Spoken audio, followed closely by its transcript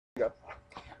Go.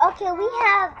 Okay, we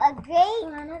have a great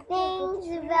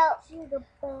things about.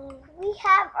 We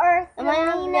have our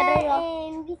Selena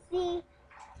and we see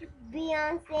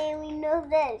Beyonce. We know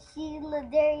that she's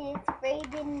Ladarius'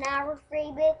 favorite, not our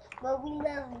favorite, but we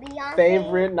love Beyonce.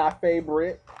 Favorite, not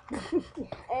favorite.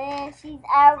 And she's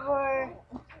our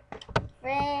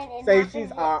friend. And Say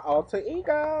she's our alter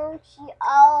ego. She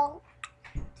all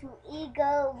to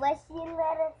ego, but she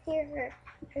let us hear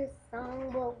her song.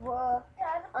 But we're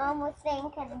almost saying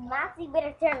because Moxie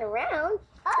better turn around.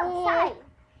 Oh, sorry.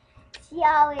 She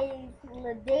always,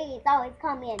 Ladarius always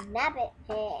call me a nappet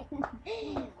head.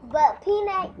 But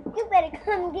Peanut, you better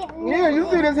come get me. Yeah, you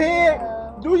see this head?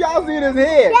 Do y'all see this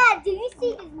head? Yeah, do you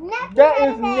see this nappy? That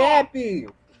is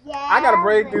nappy. Yeah. I gotta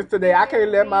braid this today. I can't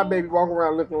let my baby walk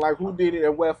around looking like who did it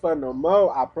and wear fun no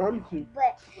more. I promise you.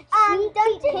 But she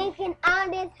keeps thinking on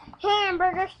this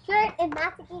hamburger shirt, and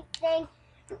Moxie keeps saying,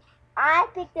 I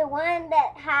picked the one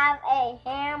that have a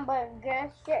hamburger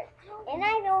shirt. And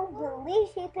I don't believe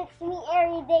she picks me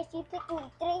every day. She picked me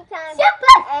 3 times.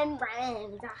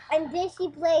 And then she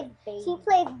plays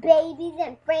babies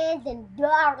and friends and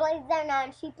darlings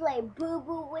and she plays boo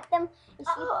boo with them. And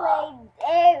she plays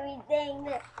everything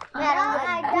that matters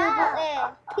with boo boo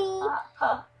and pee.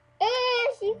 And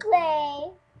she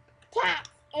plays cats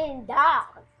and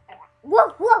dogs.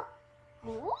 Woof woof.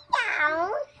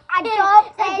 Meow. I don't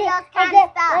say those kind of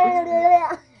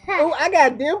stuff. Oh, I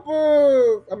got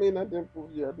dimples. I mean, not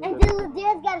dimples. Yeah. And then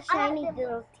Ladarius got a shiny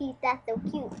little teeth. That's so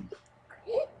cute.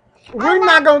 We're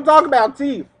not gonna talk about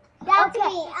teeth. That's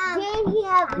me. Then he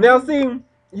have. Now, see,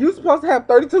 you supposed to have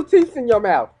 32 teeth in your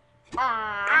mouth.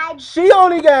 I She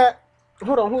only got.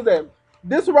 Hold on, who's that?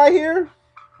 This right here.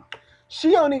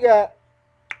 She only got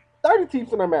 30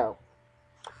 teeth in her mouth.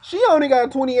 She only got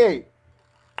 28.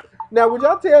 Now, would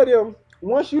y'all tell them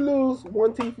once you lose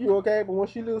 1 teeth, you okay? But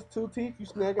once you lose 2 teeth, you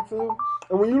snag a tooth.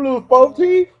 And when you lose 4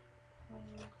 teeth,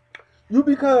 you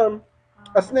become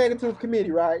a snag a tooth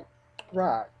committee, right?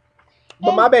 Right.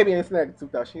 But my baby ain't snag a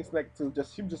tooth though. She ain't snag a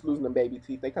tooth. She was just losing them baby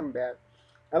teeth. They coming back.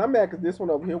 And I'm mad because this one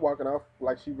over here walking off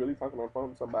like she really talking on the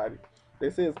phone to somebody.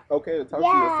 They say it's okay to talk to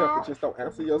yourself, but just don't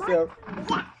answer yourself.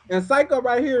 And Psycho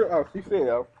right here, oh, she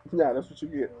fell. Yeah, that's what you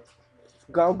get.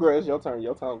 Go, girl, it's your turn.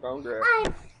 Your turn, go, girl.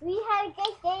 We had a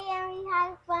great day and we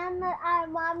had fun with our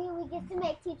mommy. We get to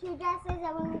make tutu dresses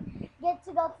and we get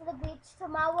to go to the beach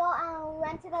tomorrow. And we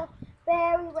went to the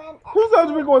fair. We went. Who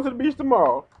says we going to the beach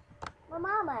tomorrow? My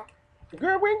mama.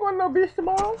 Girl, we ain't going to no beach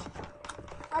tomorrow.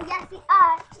 Oh yes, we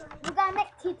are. We're gonna make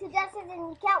tutu dresses and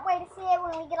you can't wait to see it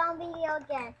when we get on video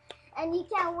again. And you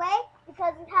can't wait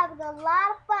because we're having a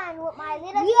lot of fun with my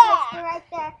little sister right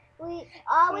there. We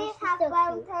always have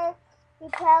fun with her. We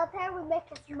play with her, we make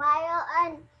her smile,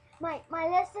 and my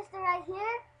little sister right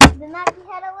here, the nappy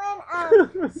headed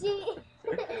one,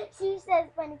 she says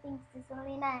funny things to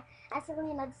Selena, and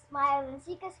Selena just smiles, and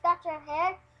she can scratch her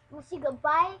hair, and she can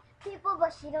bite people,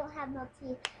 but she don't have no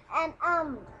teeth. And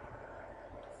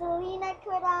Selena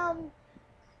could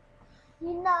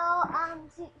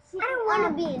she I don't want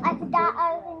to be. I forgot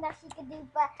other thing that she could do,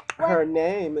 but her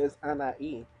name is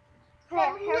Anai.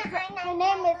 Her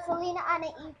name is Selena Ana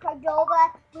E.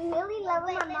 Cordova. We really love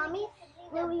my mommy.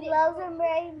 We love her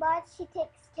very much. She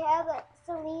takes care of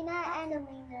Selena and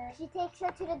she takes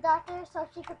her to the doctor so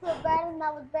she could feel better, and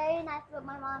that was very nice what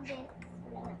my mom did.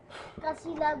 Because she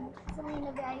loves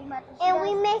Selena very much. And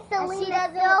we make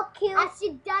Selena so cute. And she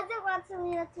doesn't want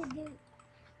Selena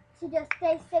to just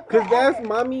stay sick. Because that's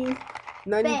mommy's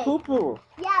nanny poo-poo.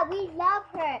 Yeah, we love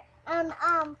her.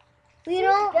 She's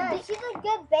a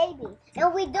good baby.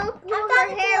 And we don't pull her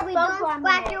hair, we don't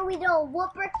scratch her, we don't whoop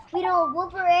her. We don't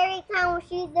whoop her every time when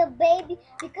she's a baby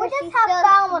because she's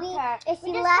so sweet. And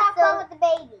she laughs so with the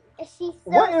baby. And she's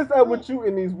so what is up with you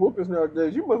in these whoopings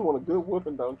nowadays? You must want a good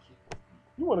whooping, don't you?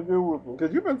 You want a good whooping.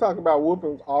 Because you've been talking about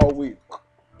whoopings all week.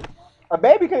 A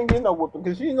baby can't get no whooping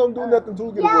because she ain't going to do nothing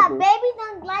to get a whooping. Yeah, babies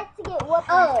don't like to get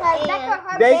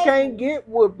whoopings. They can't get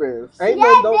whoopings. They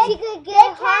can't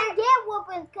get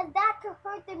whoopings because that could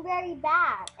hurt them very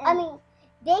bad. I mean,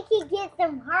 they could get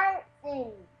some hearts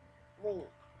and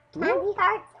candy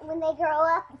hearts when they grow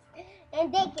up.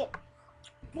 And they could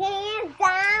dance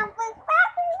down.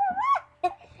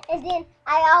 And then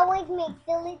I always make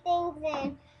silly things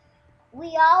and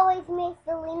we always make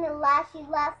Selena laugh. She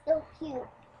laughs so cute.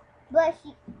 But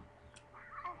she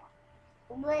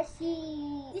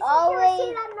Did always. you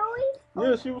hear that noise?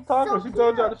 Yeah, she was talking. So she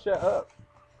told y'all cute. to shut up.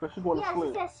 Because she wanted to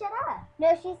sleep. She said, shut up. No,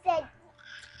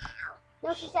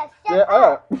 she said, Shut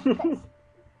up.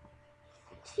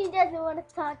 She doesn't want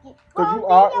to talk. Because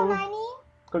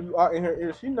you are in her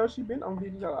ear. She knows she been on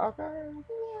video. Okay.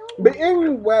 But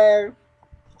anyway,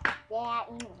 that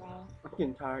anyway. I'm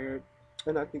getting tired,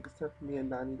 and I think it's time for me and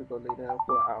Nani to go lay down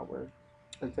for an hour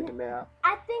and take a nap.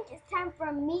 I think it's time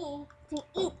for me to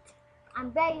eat.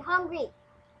 I'm very hungry.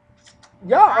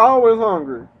 Y'all always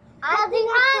hungry. I'm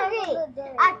hungry.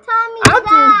 Our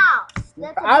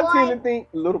I tend to think,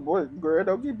 little boy, girl,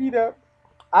 don't get beat up.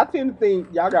 I tend to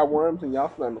think y'all got worms in y'all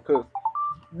stomach, because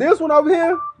this one over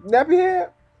here, nappy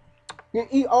head, can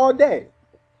eat all day.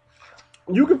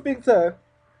 You can fix her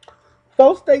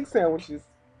 4 steak sandwiches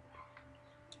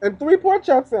and 3 pork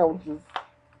chop sandwiches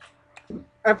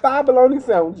and 5 bologna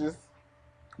sandwiches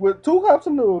with 2 cups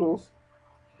of noodles,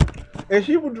 and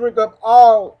she would drink up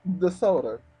all the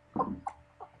soda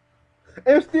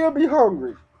and still be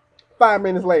hungry 5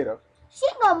 minutes later. She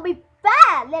gonna be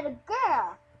fat, little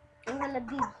girl. I'm gonna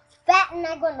be fat and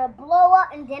I'm gonna blow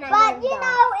up and then I'm gonna die. But you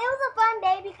know, it was a fun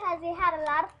day because we had a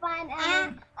lot of fun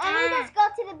and we just go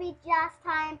to the beach last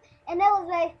time and it was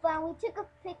very fun. We took a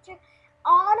picture.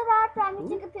 All of our family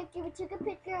took a picture. We took a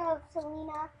picture of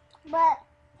Selena, but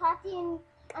Tati and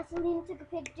Selena took a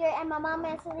picture, and my mom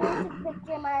and Selena took a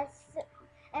picture.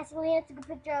 And Selena took a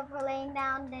picture of her laying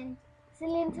down. Then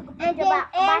Selena took a picture by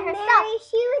herself.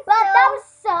 That was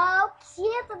so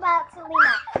cute about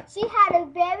Selena. She had a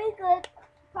very good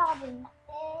problem.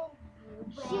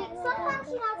 Sometimes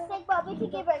she not sick, but we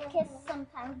could give her a kiss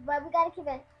sometimes. But we gotta give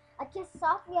her a kiss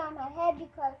softly on her head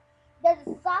because there's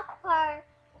a soft part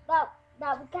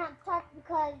that we can't touch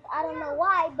because I don't know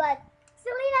why, but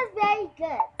Selena's very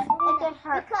good. It can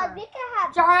hurt because her. We can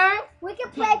have germs. We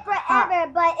can play forever,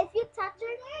 but if you touch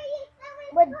her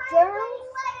with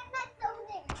germs,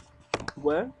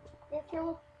 What?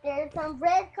 There's some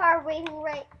red car waiting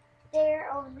right there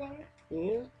over there.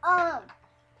 Yeah.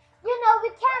 You know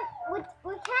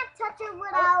we can't touch it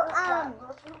without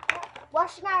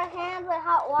washing our hands with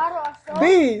hot water or soap.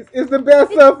 These is the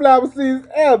best sunflower seeds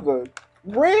ever.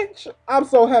 Rich, I'm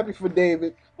so happy for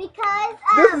David. Because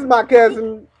this is my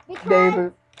cousin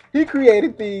David. He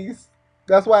created these.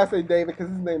 That's why I say David, because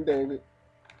his name David.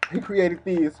 He created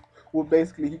these. Well,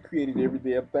 basically, he created every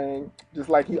damn thing. Just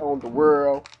like he owned the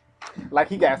world. Like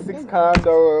he got 6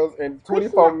 condos and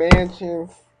 24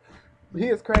 mansions. He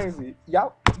is crazy.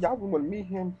 Y'all want to meet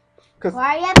him? Cause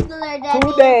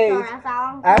 2 days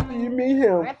after you meet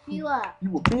him, you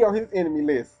will be on his enemy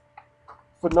list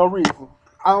for no reason.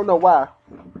 I don't know why.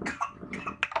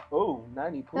 Oh,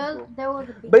 90 people.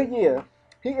 But yeah,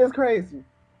 he is crazy.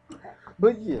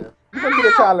 But yeah, we're gonna get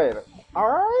a child later. All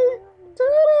right.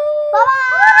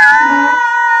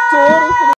 Bye.